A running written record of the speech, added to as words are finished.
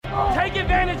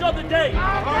message of the day.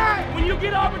 When you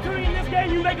get an opportunity in this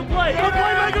game, you make a play. The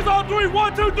playmakers on three.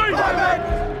 1, 2, 3.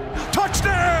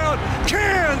 Touchdown,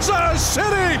 Kansas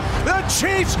City! The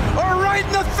Chiefs are right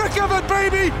in the thick of it,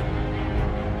 baby!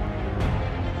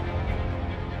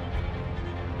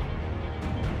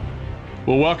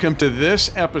 Well, welcome to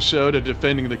this episode of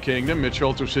Defending the Kingdom. Mitch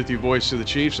Holthus with you, voice of the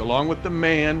Chiefs, along with the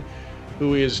man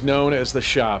who is known as the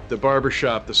Shop, the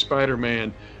Barbershop, the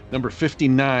Spider-Man, number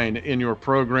 59 in your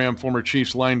program, former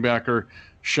Chiefs linebacker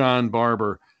Shawn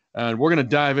Barber. And we're going to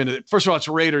dive into it. First of all, it's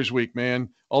Raiders week, man.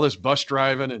 All this bus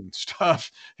driving and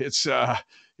stuff. It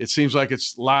seems like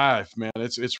it's live, man.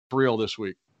 It's real this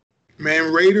week.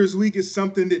 Man, Raiders week is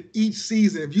something that each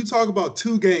season, if you talk about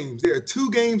two games, there are two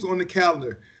games on the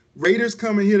calendar. Raiders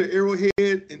coming here to Arrowhead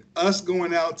and us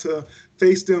going out to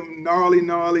face them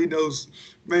gnarly. Those,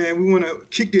 man, we want to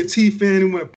kick their teeth in.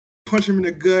 We want to punch them in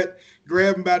the gut,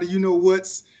 grab them by the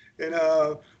you-know-whats. And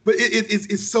but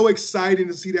it's so exciting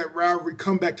to see that rivalry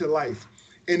come back to life.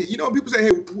 And, you know, people say,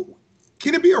 hey,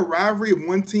 can it be a rivalry if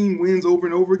one team wins over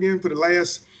and over again for the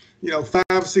last,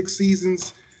 5, 6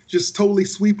 seasons, just totally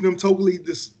sweeping them, totally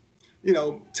just,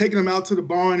 taking them out to the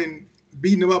barn and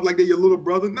beating them up like they're your little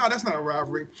brother? No, that's not a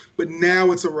rivalry. But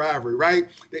now it's a rivalry, right?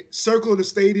 They circle the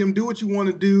stadium, do what you want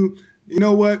to do. You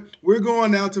know what? We're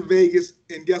going out to Vegas,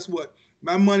 and guess what?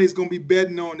 My money's going to be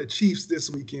betting on the Chiefs this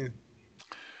weekend.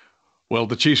 Well,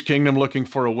 the Chiefs Kingdom looking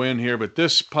for a win here, but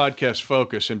this podcast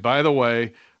focus, and by the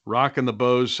way, rocking the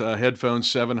Bose headphones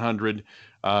 700.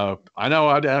 I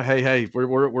know. Hey,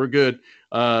 we're good.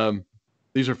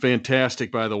 These are fantastic,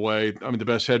 by the way. I mean, the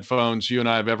best headphones you and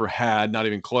I have ever had, not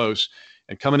even close.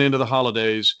 And coming into the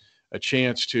holidays, a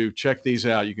chance to check these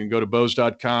out. You can go to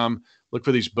Bose.com, look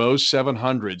for these Bose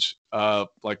 700s,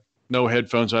 like no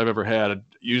headphones I've ever had. I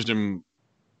used them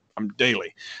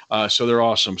daily, so they're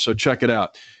awesome. So check it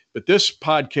out. But this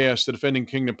podcast, the Defending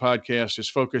Kingdom podcast, is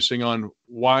focusing on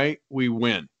why we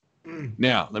win.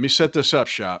 Now, let me set this up,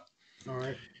 Shop. All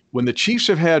right. When the Chiefs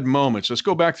have had moments, let's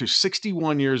go back through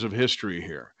 61 years of history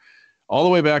here, all the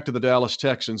way back to the Dallas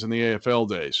Texans in the AFL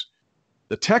days.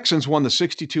 The Texans won the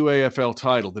 62 AFL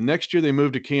title. The next year they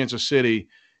moved to Kansas City,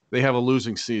 they have a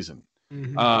losing season.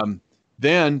 Mm-hmm.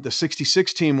 Then the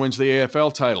 66 team wins the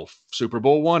AFL title, Super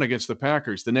Bowl I against the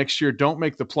Packers. The next year don't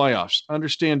make the playoffs.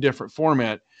 Understand different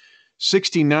format.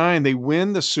 69, they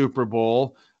win the Super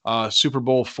Bowl, Super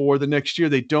Bowl IV. The next year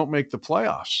they don't make the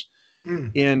playoffs.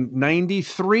 In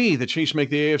 93, the Chiefs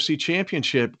make the AFC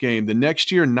Championship game. The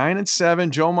next year, 9-7,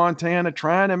 Joe Montana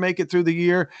trying to make it through the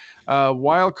year.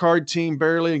 Wild card team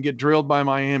barely and get drilled by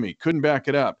Miami. Couldn't back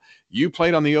it up. You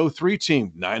played on the 03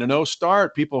 team, 9-0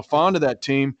 start. People are fond of that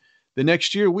team. The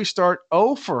next year, we start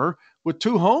 0-4 with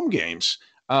 2 home games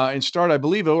and start, I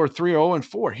believe, 0-3 or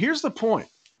 0-4. Here's the point.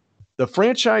 The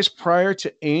franchise prior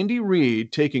to Andy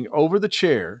Reid taking over the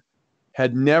chair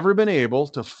had never been able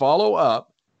to follow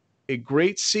up a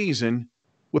great season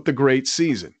with the great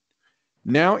season.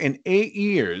 Now in 8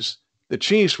 years, the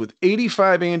Chiefs with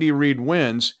 85 Andy Reid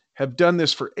wins have done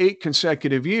this for 8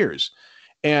 consecutive years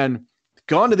and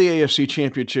gone to the AFC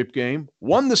Championship game,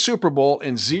 won the Super Bowl,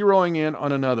 and zeroing in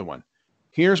on another one.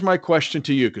 Here's my question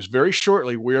to you, because very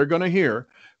shortly we are going to hear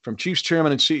from Chiefs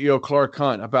Chairman and CEO Clark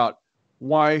Hunt about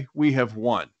why we have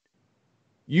won.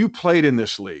 You played in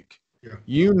this league. Yeah.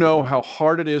 You know how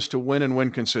hard it is to win and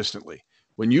win consistently.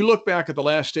 When you look back at the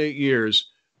last 8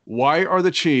 years, why are the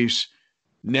Chiefs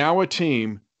now a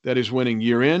team that is winning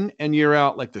year in and year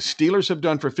out like the Steelers have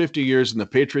done for 50 years and the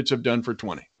Patriots have done for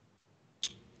 20?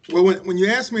 Well, when you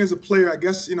ask me as a player, I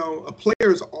guess, a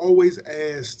player is always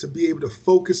asked to be able to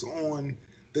focus on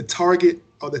the target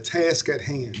or the task at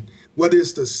hand, whether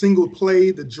it's the single play,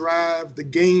 the drive, the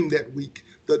game that week,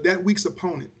 that week's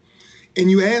opponent. And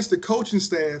you ask the coaching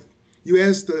staff, you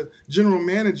ask the general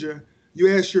manager,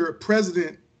 you ask your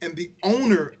president and the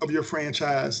owner of your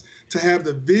franchise to have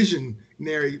the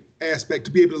visionary aspect,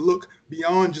 to be able to look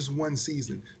beyond just one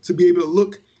season, to be able to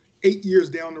look 8 years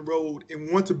down the road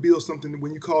and want to build something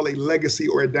when you call a legacy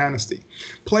or a dynasty.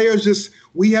 Players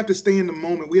we have to stay in the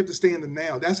moment. We have to stay in the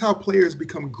now. That's how players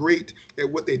become great at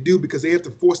what they do, because they have to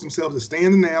force themselves to stay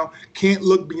in the now, can't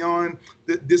look beyond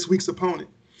this week's opponent.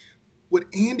 What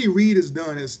Andy Reid has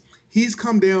done is he's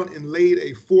come down and laid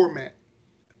a format.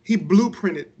 He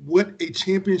blueprinted what a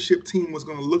championship team was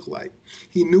going to look like.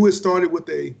 He knew it started with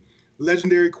a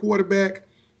legendary quarterback,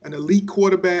 an elite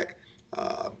quarterback.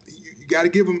 You got to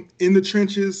give him in the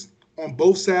trenches on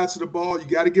both sides of the ball. You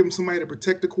got to give him somebody to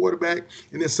protect the quarterback,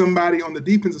 and then somebody on the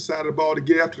defensive side of the ball to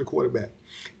get after the quarterback.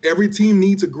 Every team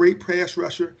needs a great pass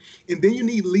rusher, and then you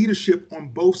need leadership on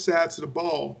both sides of the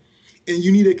ball, and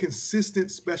you need a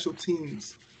consistent special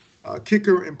teams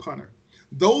kicker and punter.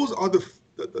 Those are the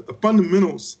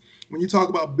fundamentals. When you talk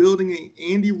about building a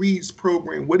Andy Reid's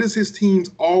program, what does his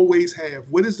teams always have?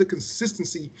 What is the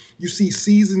consistency you see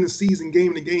season to season,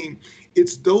 game to game?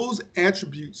 It's those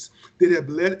attributes that have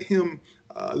let him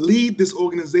lead this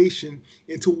organization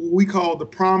into what we call the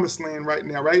promised land right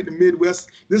now, right? The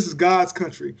Midwest, this is God's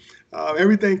country.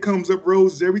 Everything comes up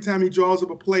roses. Every time he draws up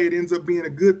a play, it ends up being a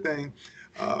good thing.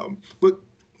 But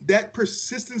that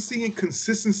persistency and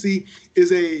consistency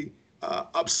is a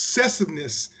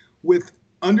obsessiveness with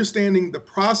understanding the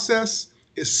process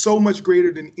is so much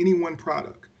greater than any one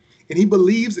product. And he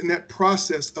believes in that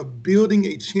process of building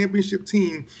a championship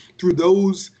team through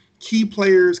those key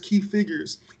players, key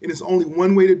figures. And it's only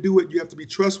one way to do it. You have to be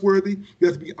trustworthy. You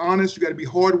have to be honest. You got to be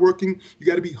hardworking. You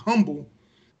got to be humble.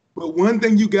 But one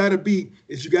thing you got to be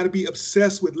is you got to be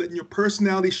obsessed with letting your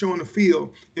personality show on the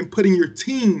field and putting your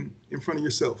team in front of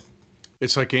yourself.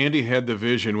 It's like Andy had the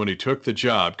vision when he took the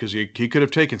job, because he could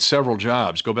have taken several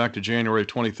jobs, go back to January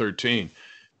 2013.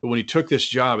 But when he took this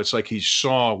job, it's like he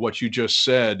saw what you just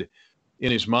said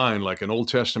in his mind, like an Old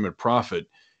Testament prophet,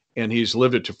 and he's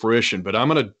lived it to fruition. But I'm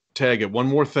going to tag it one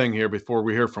more thing here before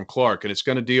we hear from Clark, and it's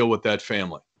going to deal with that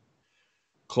family.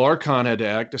 Clark Hunt had to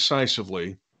act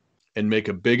decisively and make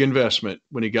a big investment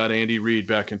when he got Andy Reid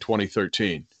back in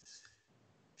 2013.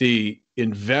 The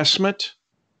investment,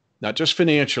 not just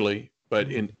financially, but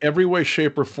in every way,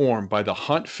 shape, or form by the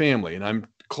Hunt family, and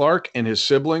Clark and his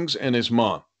siblings and his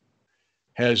mom,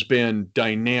 has been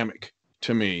dynamic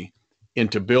to me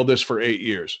and to build this for 8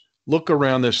 years. Look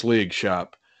around this league,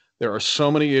 Shop. There are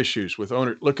so many issues with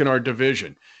owner. Look in our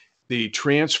division. The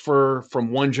transfer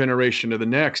from one generation to the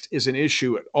next is an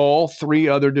issue at all three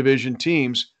other division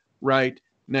teams right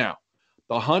now.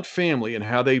 The Hunt family and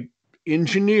how they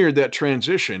engineered that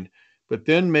transition, but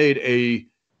then made a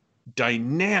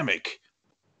dynamic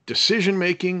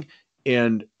decision-making,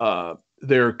 and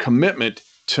their commitment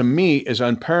to me is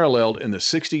unparalleled in the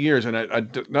 60 years. And I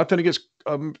nothing against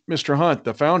Mr. Hunt,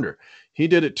 the founder. He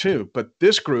did it too. But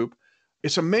this group,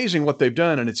 it's amazing what they've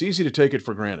done, and it's easy to take it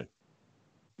for granted.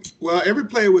 Well, every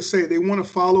player would say they want to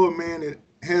follow a man that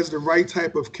has the right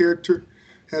type of character,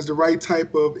 has the right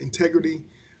type of integrity,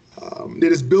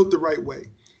 that is built the right way.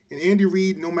 And Andy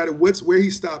Reid, no matter where he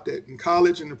stopped at, in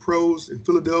college, in the pros, in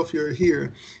Philadelphia, or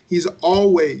here, he's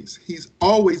always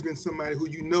been somebody who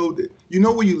you know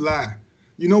where you lie.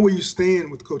 You know where you stand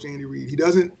with Coach Andy Reid. He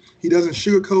doesn't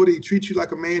sugarcoat it. He treats you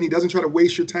like a man. He doesn't try to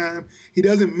waste your time. He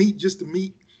doesn't meet just to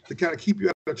meet, to kind of keep you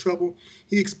out of trouble.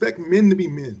 He expects men to be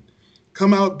men.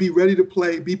 Come out, be ready to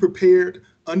play, be prepared,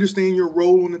 understand your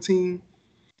role on the team.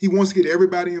 He wants to get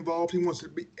everybody involved. He wants to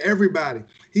be everybody.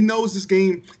 He knows this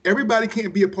game. Everybody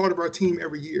can't be a part of our team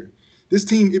every year. This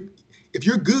team, if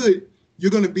you're good,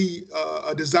 you're going to be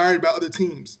desired by other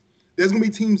teams. There's going to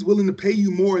be teams willing to pay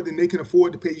you more than they can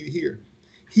afford to pay you here.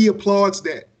 He applauds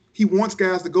that. He wants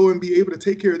guys to go and be able to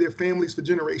take care of their families for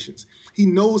generations. He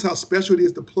knows how special it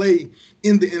is to play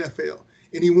in the NFL.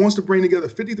 And he wants to bring together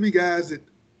 53 guys that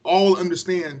all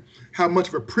understand how much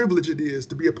of a privilege it is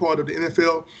to be a part of the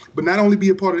NFL, but not only be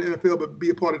a part of the NFL, but be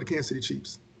a part of the Kansas City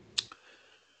Chiefs.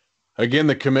 Again,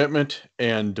 the commitment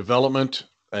and development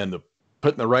and the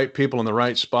putting the right people in the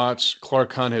right spots.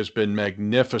 Clark Hunt has been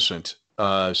magnificent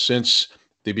since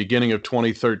the beginning of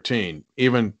 2013.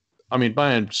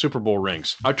 Buying Super Bowl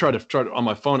rings. I try to on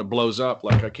my phone, it blows up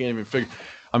like I can't even figure.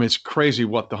 It's crazy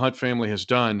what the Hunt family has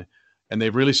done. And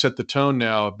they've really set the tone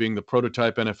now of being the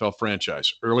prototype NFL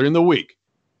franchise. Earlier in the week,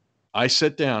 I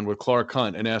sat down with Clark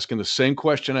Hunt and asked him the same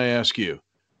question I ask you.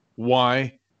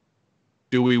 Why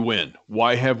do we win?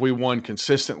 Why have we won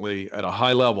consistently at a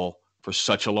high level for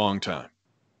such a long time?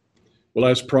 Well,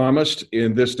 as promised,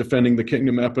 in this Defending the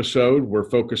Kingdom episode, we're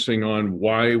focusing on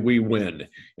why we win.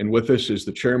 And with us is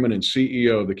the chairman and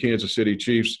CEO of the Kansas City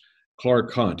Chiefs,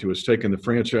 Clark Hunt, who has taken the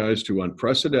franchise to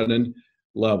unprecedented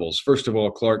levels. First of all,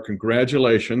 Clark,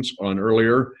 congratulations on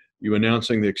earlier you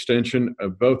announcing the extension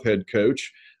of both head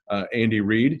coach Andy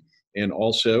Reid and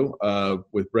also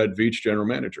with Brett Veach, general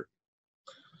manager.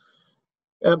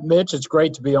 Mitch, it's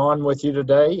great to be on with you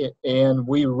today, and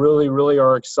we really, really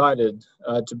are excited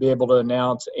to be able to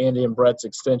announce Andy and Brett's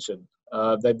extension.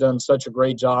 They've done such a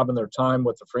great job in their time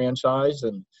with the franchise,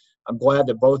 and I'm glad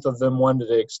that both of them wanted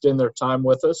to extend their time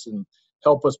with us and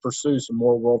help us pursue some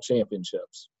more world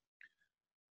championships.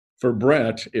 For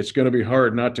Brett, it's going to be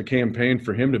hard not to campaign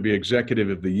for him to be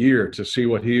executive of the year, to see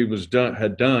what he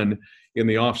had done in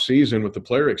the offseason with the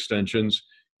player extensions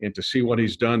and to see what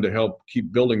he's done to help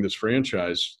keep building this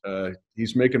franchise.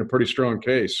 He's making a pretty strong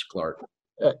case, Clark.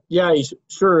 Yeah, he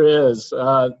sure is.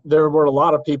 There were a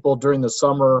lot of people during the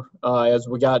summer as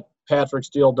we got Patrick's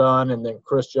deal done and then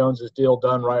Chris Jones's deal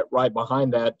done right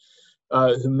behind that,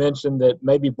 who mentioned that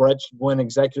maybe Brett should win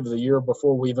Executive of the Year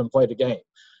before we even played a game.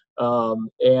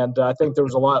 And I think there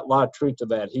was a lot of truth to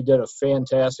that. He did a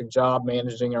fantastic job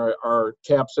managing our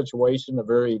cap situation, a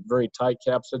very, very tight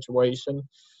cap situation,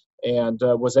 and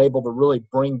was able to really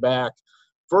bring back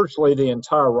virtually the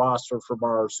entire roster from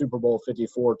our Super Bowl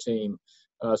 54 team.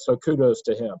 So kudos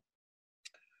to him.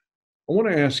 I want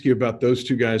to ask you about those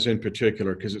two guys in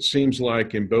particular, because it seems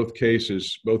like in both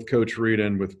cases, both Coach Reid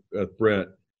and with Brett,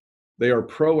 they are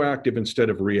proactive instead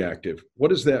of reactive. What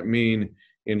does that mean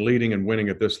in leading and winning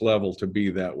at this level to be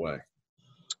that way?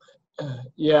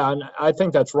 Yeah, and I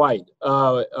think that's right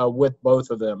with both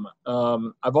of them.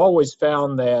 I've always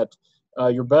found that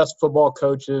your best football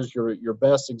coaches, your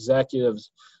best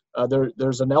executives,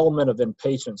 there's an element of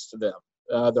impatience to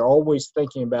them. They're always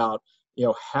thinking about,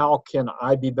 how can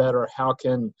I be better? How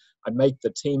can I make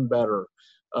the team better?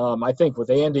 I think with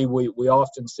Andy, we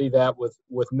often see that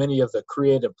with many of the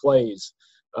creative plays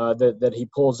that he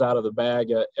pulls out of the bag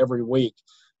every week.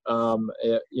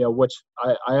 Which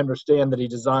I understand that he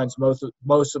designs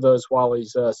most of those while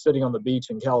he's sitting on the beach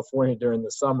in California during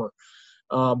the summer.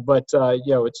 But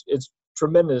it's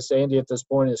tremendous. Andy, at this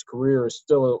point in his career, is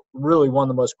still really one of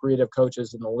the most creative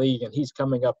coaches in the league, and he's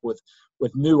coming up with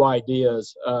new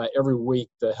ideas every week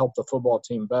to help the football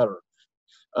team better.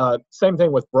 Same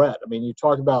thing with Brett. I mean, you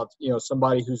talk about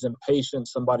somebody who's impatient,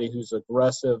 somebody who's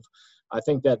aggressive. I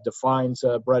think that defines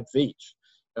Brett Veach.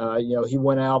 He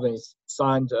went out and he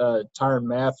signed Tyrann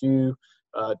Mathieu,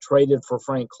 traded for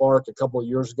Frank Clark a couple of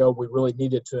years ago. We really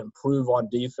needed to improve on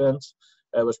defense.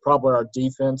 It was probably our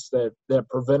defense that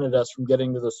prevented us from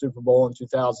getting to the Super Bowl in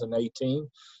 2018.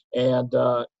 And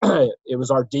it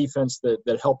was our defense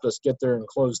that helped us get there and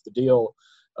close the deal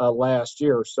last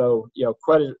year. So,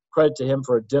 credit to him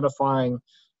for identifying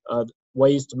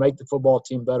ways to make the football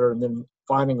team better and then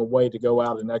finding a way to go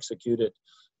out and execute it.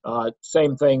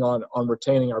 Same thing on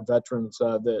retaining our veterans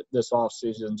this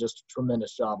offseason. Just a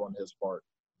tremendous job on his part.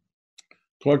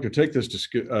 Clark, to take this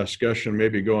discussion,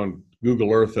 maybe go on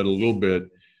Google Earth it a little bit,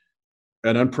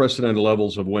 at unprecedented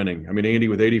levels of winning. I mean, Andy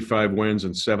with 85 wins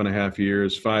in 7.5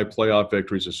 years, 5 playoff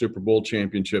victories, a Super Bowl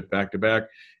championship, back-to-back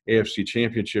AFC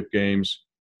championship games.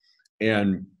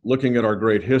 And looking at our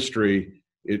great history,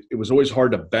 it was always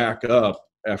hard to back up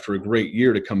after a great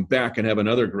year to come back and have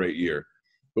another great year.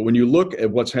 But when you look at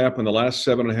what's happened the last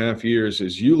 7.5 years,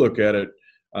 as you look at it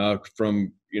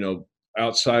from,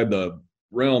 outside the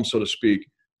realm, so to speak,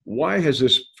 why has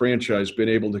this franchise been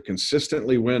able to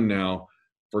consistently win now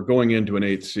for going into an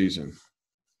 8th season?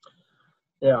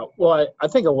 Yeah, well, I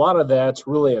think a lot of that's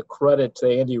really a credit to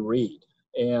Andy Reid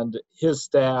and his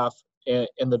staff and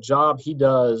the job he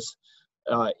does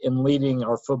in leading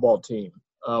our football team.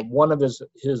 One of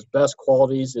his best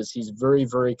qualities is he's very,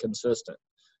 very consistent.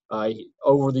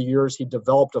 Over the years, he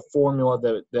developed a formula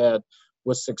that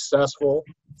was successful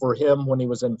for him when he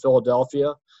was in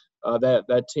Philadelphia.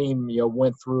 That team,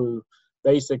 went through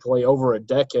basically over a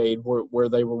decade where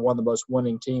they were one of the most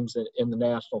winning teams in the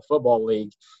National Football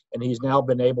League, and he's now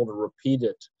been able to repeat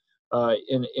it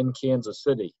in Kansas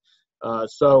City.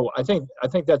 So I think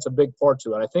that's a big part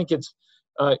to it. I think it's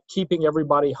keeping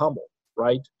everybody humble,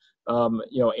 right?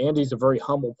 Andy's a very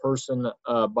humble person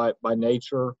by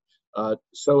nature.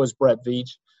 So is Brett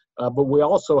Veach. But we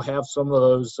also have some of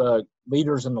those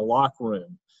leaders in the locker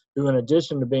room who, in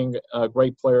addition to being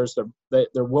great players,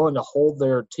 they're willing to hold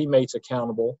their teammates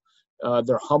accountable.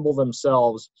 They're humble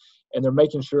themselves, and they're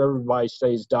making sure everybody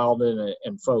stays dialed in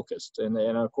and focused. And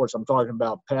of course, I'm talking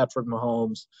about Patrick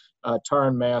Mahomes,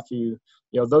 Tyrann Mathieu.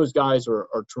 Those guys are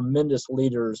tremendous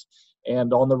leaders,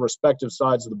 and on the respective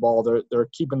sides of the ball, they're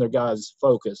keeping their guys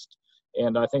focused.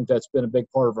 And I think that's been a big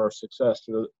part of our success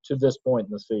to this point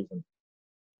in the season.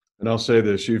 And I'll say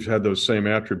this, you've had those same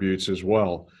attributes as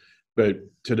well. But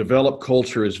to develop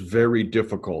culture is very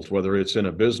difficult, whether it's in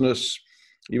a business,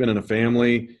 even in a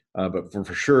family, but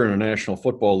for sure in a National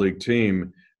Football League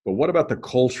team. But what about the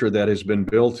culture that has been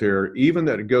built here, even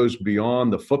that it goes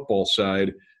beyond the football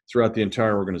side throughout the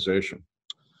entire organization?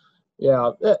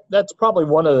 Yeah, that's probably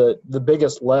one of the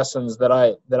biggest lessons that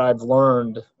I've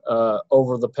learned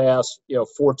over the past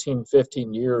 14,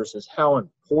 15 years is how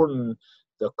important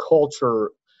the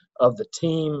culture of the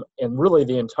team and really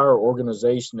the entire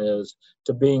organization is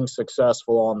to being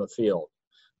successful on the field.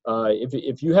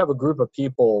 If you have a group of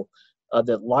people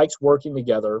that likes working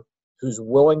together, who's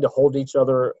willing to hold each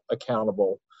other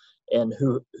accountable, and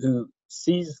who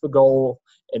sees the goal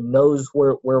and knows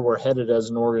where we're headed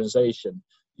as an organization,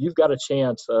 you've got a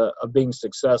chance of being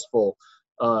successful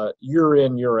year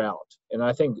in, year out. And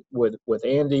I think with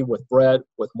Andy, with Brett,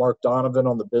 with Mark Donovan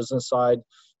on the business side,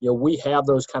 we have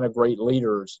those kind of great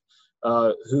leaders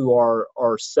who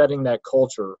are setting that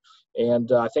culture.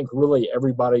 And I think really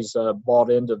everybody's bought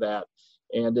into that.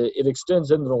 And it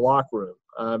extends into the locker room.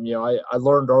 I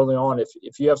learned early on,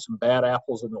 if you have some bad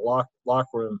apples in the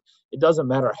locker room, it doesn't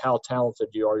matter how talented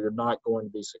you are, you're not going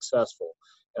to be successful.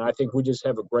 And I think we just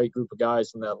have a great group of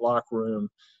guys in that locker room,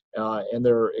 and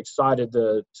they're excited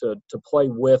to play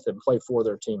with and play for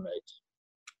their teammates.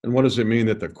 And what does it mean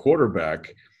that the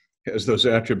quarterback has those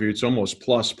attributes almost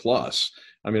plus?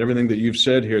 I mean, everything that you've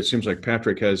said here, it seems like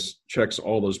Patrick checks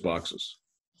all those boxes.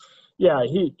 Yeah,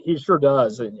 he sure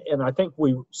does. And I think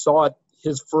we saw it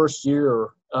his first year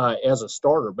as a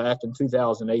starter back in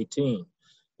 2018,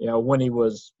 when he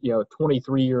was,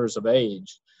 23 years of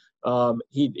age.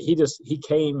 He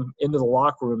came into the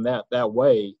locker room that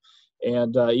way.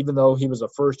 And even though he was a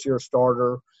first-year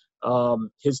starter,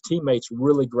 his teammates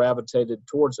really gravitated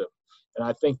towards him. And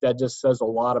I think that just says a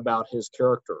lot about his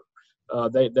character.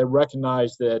 They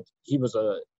recognized that he was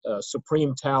a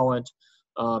supreme talent.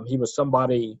 He was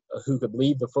somebody who could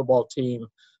lead the football team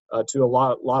to a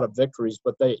lot of victories,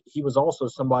 but he was also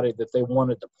somebody that they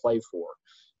wanted to play for.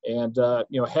 And,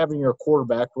 having your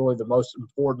quarterback, really the most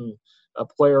important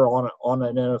player on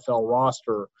an NFL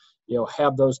roster,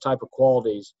 have those type of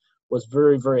qualities was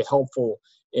very, very helpful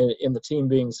in the team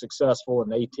being successful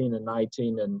in 18 and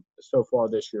 19 and so far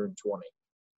this year in 20.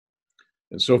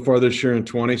 And so far this year in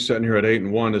 20, sitting here at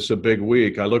 8-1, it's a big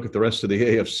week. I look at the rest of the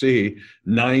AFC,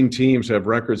 9 teams have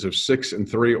records of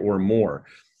 6-3 or more.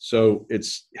 So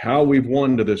it's how we've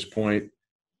won to this point.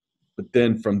 But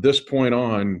then from this point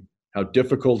on, how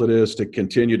difficult it is to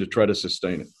continue to try to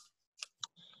sustain it.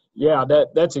 Yeah,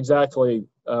 that's exactly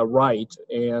right.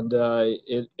 And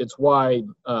it's why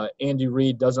Andy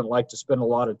Reid doesn't like to spend a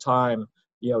lot of time,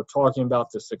 talking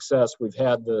about the success we've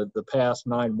had the past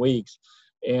 9 weeks,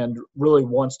 and really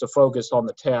wants to focus on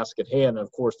the task at hand. And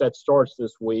of course, that starts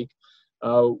this week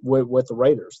with the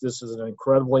Raiders. This is an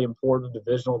incredibly important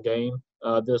divisional game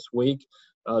this week.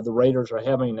 The Raiders are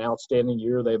having an outstanding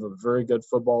year. They have a very good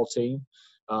football team.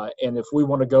 And if we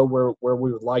want to go where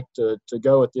we would like to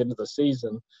go at the end of the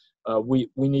season, we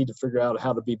need to figure out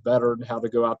how to be better and how to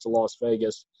go out to Las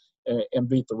Vegas and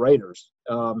beat the Raiders.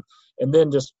 And then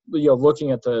just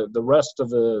looking at the rest of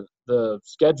the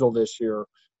schedule this year,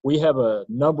 we have a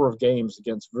number of games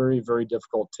against very, very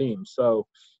difficult teams. So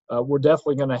we're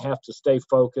definitely going to have to stay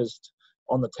focused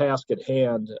on the task at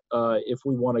hand if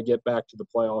we want to get back to the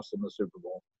playoffs in the Super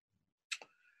Bowl.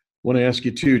 I want to ask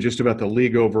you, too, just about the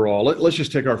league overall. Let's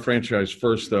just take our franchise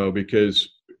first, though, because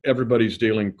everybody's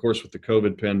dealing, of course, with the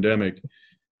COVID pandemic.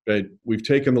 But we've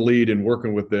taken the lead in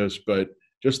working with this, but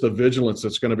just the vigilance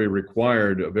that's going to be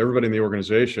required of everybody in the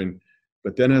organization.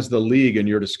 But then as the league and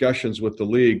your discussions with the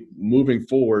league moving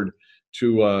forward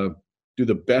to do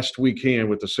the best we can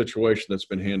with the situation that's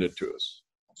been handed to us.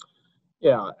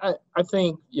 Yeah, I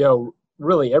think,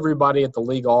 really everybody at the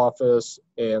league office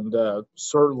and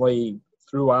certainly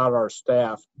throughout our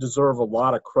staff deserve a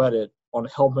lot of credit on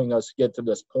helping us get to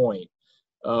this point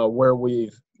where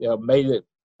we've made it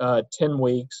 10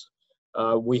 weeks.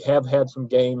 We have had some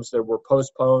games that were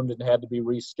postponed and had to be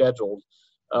rescheduled.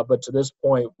 But to this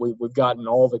point, we've gotten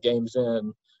all the games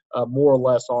in more or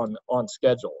less on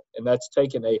schedule. And that's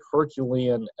taken a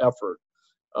Herculean effort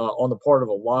on the part of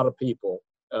a lot of people,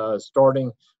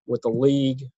 starting with the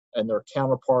league and their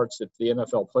counterparts at the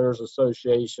NFL Players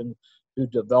Association, who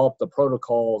developed the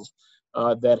protocols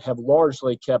that have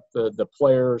largely kept the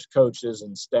players, coaches,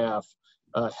 and staff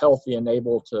healthy and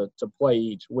able to play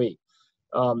each week.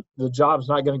 The job's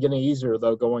not going to get any easier,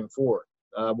 though, going forward.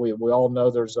 We all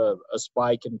know there's a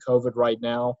spike in COVID right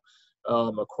now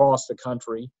across the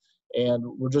country, and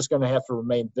we're just going to have to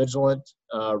remain vigilant,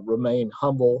 remain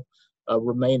humble,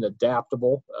 remain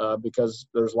adaptable, because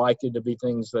there's likely to be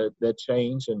things that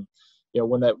change, and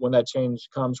when that change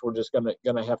comes, we're just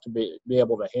gonna have to be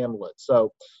able to handle it. So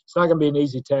it's not going to be an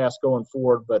easy task going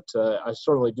forward, but I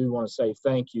certainly do want to say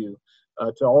thank you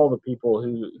to all the people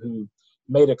who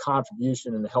made a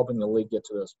contribution in helping the league get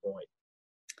to this point.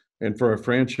 And for a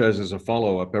franchise as a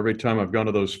follow-up, every time I've gone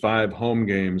to those 5 home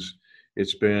games,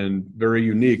 it's been very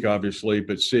unique, obviously,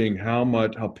 but seeing how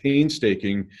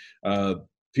painstaking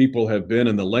people have been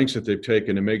and the lengths that they've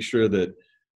taken to make sure that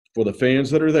for the fans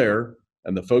that are there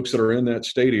and the folks that are in that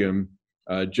stadium,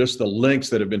 just the lengths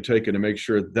that have been taken to make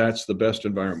sure that's the best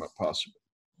environment possible.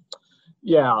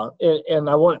 Yeah, and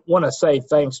I want to say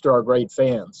thanks to our great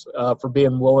fans for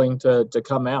being willing to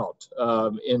come out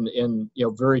in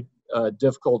very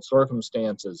difficult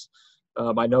circumstances.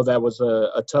 I know that was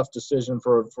a tough decision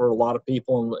for a lot of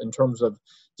people in terms of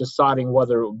deciding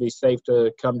whether it would be safe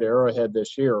to come to Arrowhead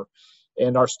this year.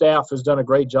 And our staff has done a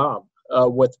great job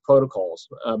with protocols,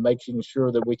 making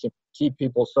sure that we can keep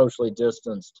people socially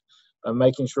distanced,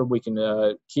 making sure we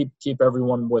can keep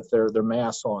everyone with their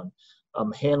masks on,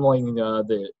 handling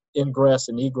the ingress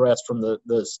and egress from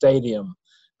the stadium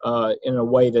in a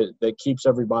way that keeps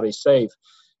everybody safe.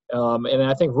 And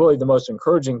I think really the most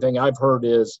encouraging thing I've heard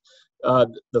is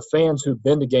the fans who've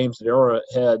been to games at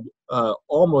Arrowhead,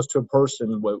 almost to a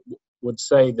person would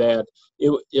say that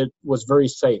it was very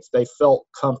safe. They felt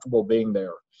comfortable being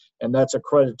there. And that's a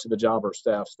credit to the job our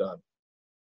staff's done.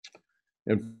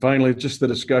 And finally, just the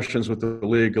discussions with the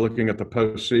league, looking at the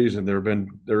postseason.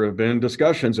 There have been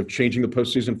discussions of changing the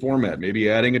postseason format, maybe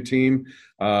adding a team.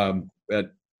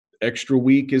 That extra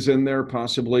week is in there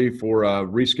possibly for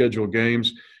rescheduled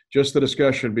games. Just the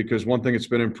discussion, because one thing that's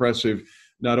been impressive,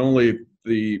 not only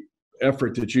the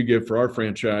effort that you give for our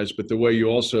franchise, but the way you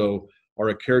also are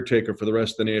a caretaker for the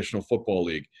rest of the National Football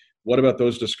League. What about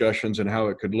those discussions and how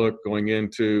it could look going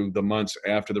into the months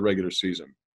after the regular season?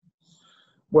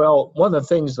 Well, one of the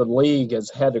things the league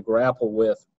has had to grapple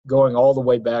with going all the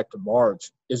way back to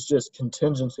March is just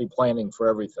contingency planning for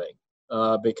everything.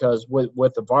 Because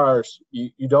with the virus,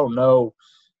 you don't know,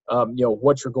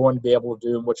 what you're going to be able to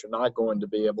do and what you're not going to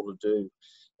be able to do.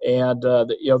 And,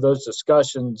 those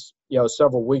discussions,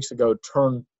 several weeks ago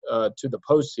turned to the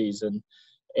postseason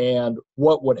and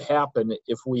what would happen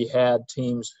if we had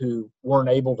teams who weren't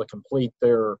able to complete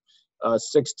their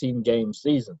 16-game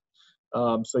season.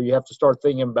 So you have to start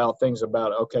thinking about things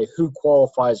about, okay, who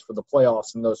qualifies for the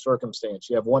playoffs in those circumstances?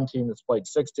 You have one team that's played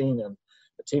 16 and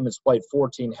a team that's played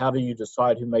 14. How do you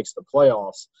decide who makes the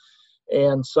playoffs?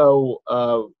 And so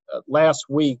last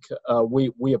week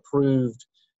we approved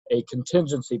a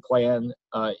contingency plan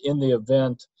in the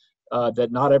event that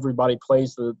not everybody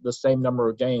plays the same number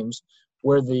of games,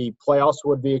 where the playoffs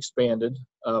would be expanded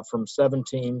from 7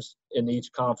 teams in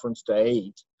each conference to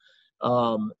 8.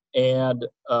 And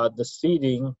the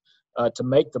seeding to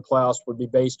make the playoffs would be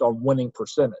based on winning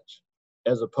percentage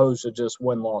as opposed to just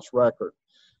win-loss record.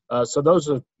 So those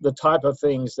are the type of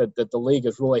things that the league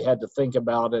has really had to think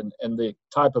about and the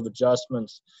type of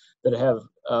adjustments that have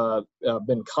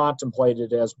been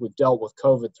contemplated as we've dealt with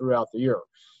COVID throughout the year.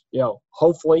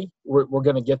 Hopefully we're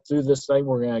going to get through this thing.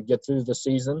 We're going to get through the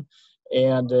season.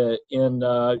 And in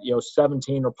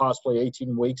 17 or possibly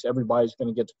 18 weeks, everybody's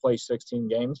going to get to play 16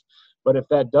 games. But if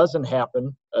that doesn't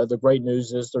happen, the great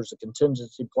news is there's a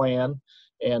contingency plan,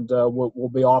 and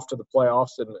we'll be off to the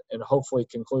playoffs and hopefully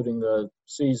concluding the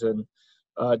season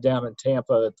down in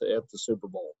Tampa at the Super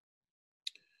Bowl.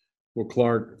 Well,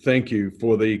 Clark, thank you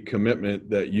for the commitment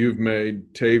that you've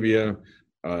made, Tavia,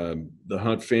 the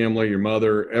Hunt family, your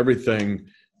mother, everything,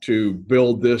 to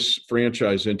build this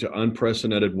franchise into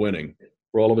unprecedented winning.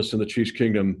 For all of us in the Chiefs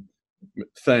Kingdom,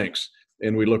 thanks.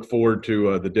 And we look forward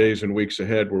to the days and weeks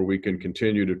ahead where we can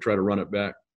continue to try to run it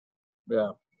back.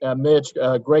 Yeah. Mitch,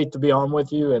 great to be on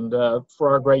with you. And for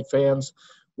our great fans,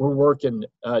 we're working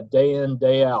day in,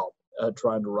 day out,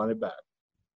 trying to run it back.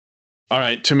 All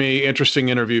right. To me, interesting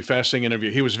interview, fascinating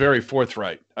interview. He was very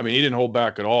forthright. I mean, he didn't hold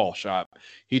back at all, Shop.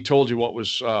 He told you what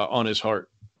was on his heart.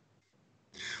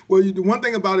 Well, the one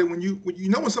thing about it, when you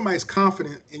know when somebody's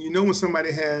confident and you know when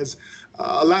somebody has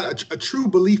a true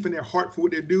belief in their heart for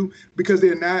what they do, because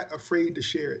they're not afraid to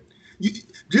share it.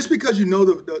 Just because you know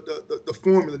the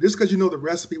formula, just because you know the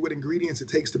recipe, what ingredients it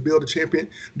takes to build a champion,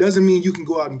 doesn't mean you can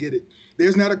go out and get it.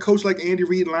 There's not a coach like Andy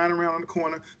Reid lying around on the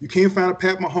corner. You can't find a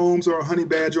Pat Mahomes or a Honey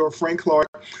Badger or a Frank Clark.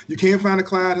 You can't find a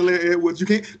Clyde Helaire-Edwards.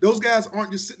 Those guys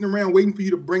aren't just sitting around waiting for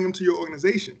you to bring them to your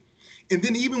organization. And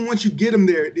then even once you get them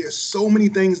there's so many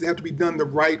things that have to be done the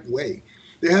right way.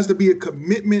 There has to be a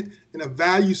commitment and a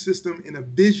value system and a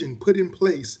vision put in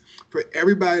place for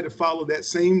everybody to follow that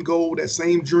same goal, that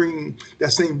same dream,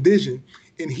 that same vision.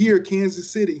 And here, Kansas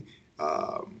City,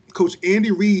 Coach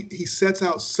Andy Reid, he sets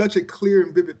out such a clear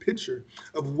and vivid picture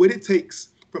of what it takes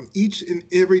from each and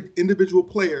every individual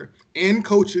player and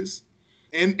coaches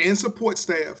and support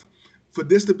staff for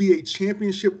this to be a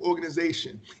championship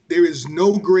organization. There is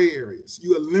no gray areas.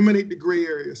 You eliminate the gray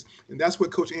areas, and that's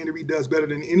what Coach Andy Reid does better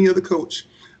than any other coach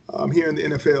here in the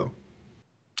NFL.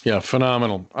 Yeah,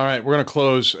 phenomenal. All right, we're going to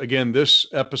close. Again, this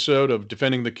episode of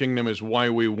Defending the Kingdom is why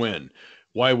we win,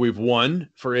 why we've won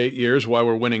for 8 years, why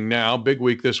we're winning now. Big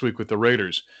week this week with the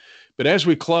Raiders. But as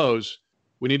we close,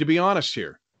 we need to be honest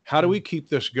here. How do we keep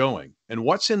this going? And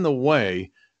what's in the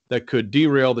way that could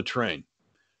derail the train?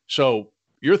 So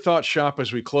your thoughts, Shop,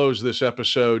 as we close this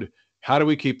episode. How do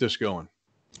we keep this going?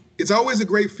 It's always a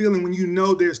great feeling when you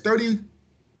know there's 30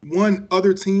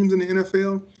 other teams in the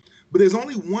NFL, but there's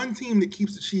only one team that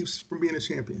keeps the Chiefs from being a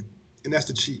champion, and that's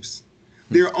the Chiefs.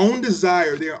 Their own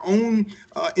desire, their own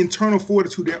internal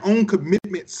fortitude, their own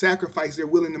commitment, sacrifice they're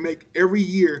willing to make every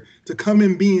year to come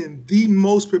in being the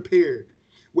most prepared,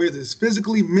 whether it's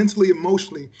physically, mentally,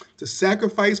 emotionally, to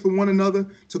sacrifice for one another,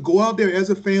 to go out there as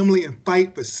a family and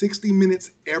fight for 60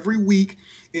 minutes every week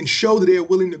and show that they're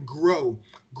willing to grow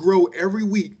every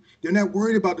week. They're not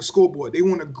worried about the scoreboard. They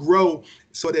want to grow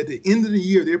so that at the end of the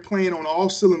year, they're playing on all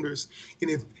cylinders.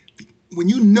 And when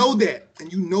you know that,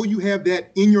 and you know you have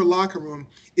that in your locker room,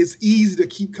 it's easy to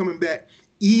keep coming back,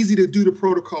 easy to do the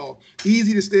protocol,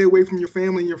 easy to stay away from your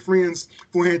family and your friends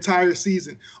for an entire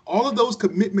season. All of those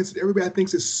commitments that everybody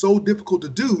thinks is so difficult to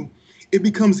do, it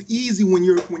becomes easy when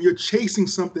you're chasing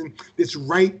something that's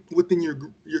right within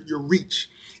your reach.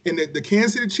 And the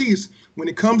Kansas City Chiefs, when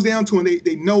it comes down to it,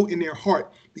 they know in their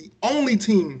heart, the only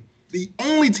team in the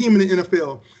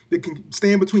NFL that can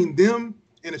stand between them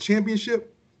and a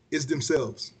championship is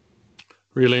themselves.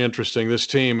 Really interesting. This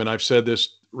team, and I've said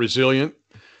this, resilient.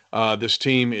 This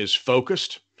team is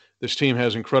focused. This team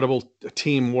has incredible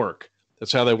teamwork.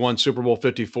 That's how they won Super Bowl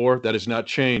 54. That has not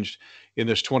changed in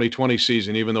this 2020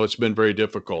 season, even though it's been very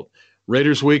difficult.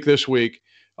 Raiders week this week.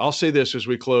 I'll say this as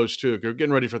we close, too. We're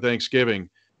getting ready for Thanksgiving.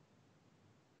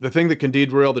 The thing that can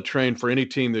derail the train for any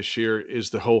team this year is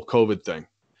the whole COVID thing.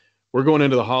 We're going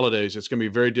into the holidays. It's going to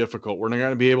be very difficult. We're not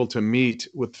going to be able to meet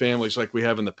with families like we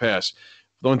have in the past.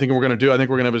 The only thing we're going to do, I think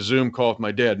we're going to have a Zoom call with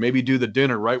my dad. Maybe do the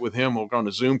dinner right with him. We'll go on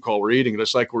a Zoom call. We're eating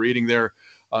just like we're eating there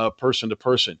person to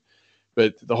person.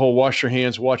 But the whole wash your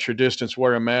hands, watch your distance,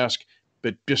 wear a mask,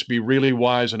 but just be really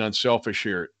wise and unselfish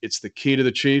here. It's the key to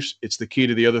the Chiefs. It's the key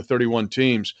to the other 31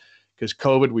 teams because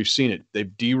COVID, we've seen it.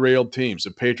 They've derailed teams.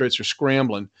 The Patriots are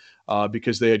scrambling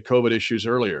because they had COVID issues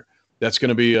earlier. That's going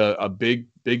to be a big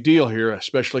deal here,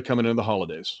 especially coming into the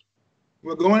holidays.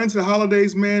 Well, going into the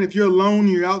holidays, man, if you're alone,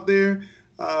 you're out there,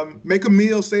 make a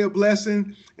meal, say a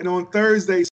blessing, and on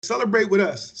Thursday, celebrate with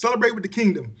us. Celebrate with the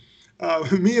kingdom.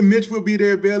 Me and Mitch will be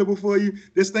there available for you.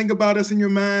 Just think about us in your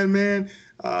mind, man.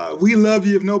 We love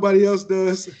you if nobody else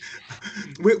does.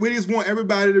 We just want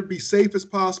everybody to be safe as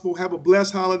possible, have a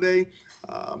blessed holiday.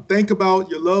 Think about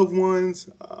your loved ones.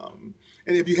 And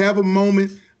if you have a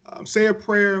moment, say a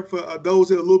prayer for those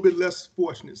that are a little bit less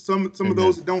fortunate. Some of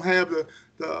those that don't have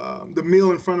the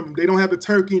meal in front of them. They don't have the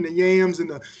turkey and the yams and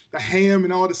the ham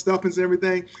and all the stuffings and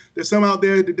everything. There's some out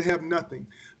there that have nothing.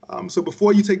 So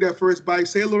before you take that first bite,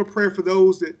 say a little prayer for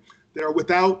those that are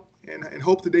without and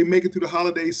hope that they make it through the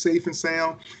holidays safe and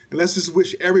sound. And let's just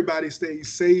wish everybody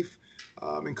stays safe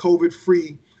and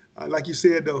COVID-free. Like you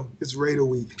said, though, it's Raider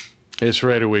Week. It's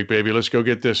Raider Week, baby. Let's go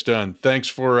get this done. Thanks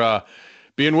for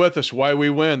being with us. Why we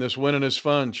win. This winning is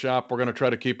fun. Shop, we're going to try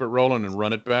to keep it rolling and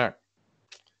run it back.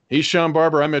 He's Sean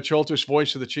Barber. I'm Mitch Holthus,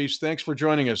 voice of the Chiefs. Thanks for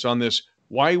joining us on this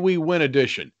Why We Win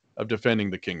edition of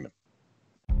Defending the Kingdom.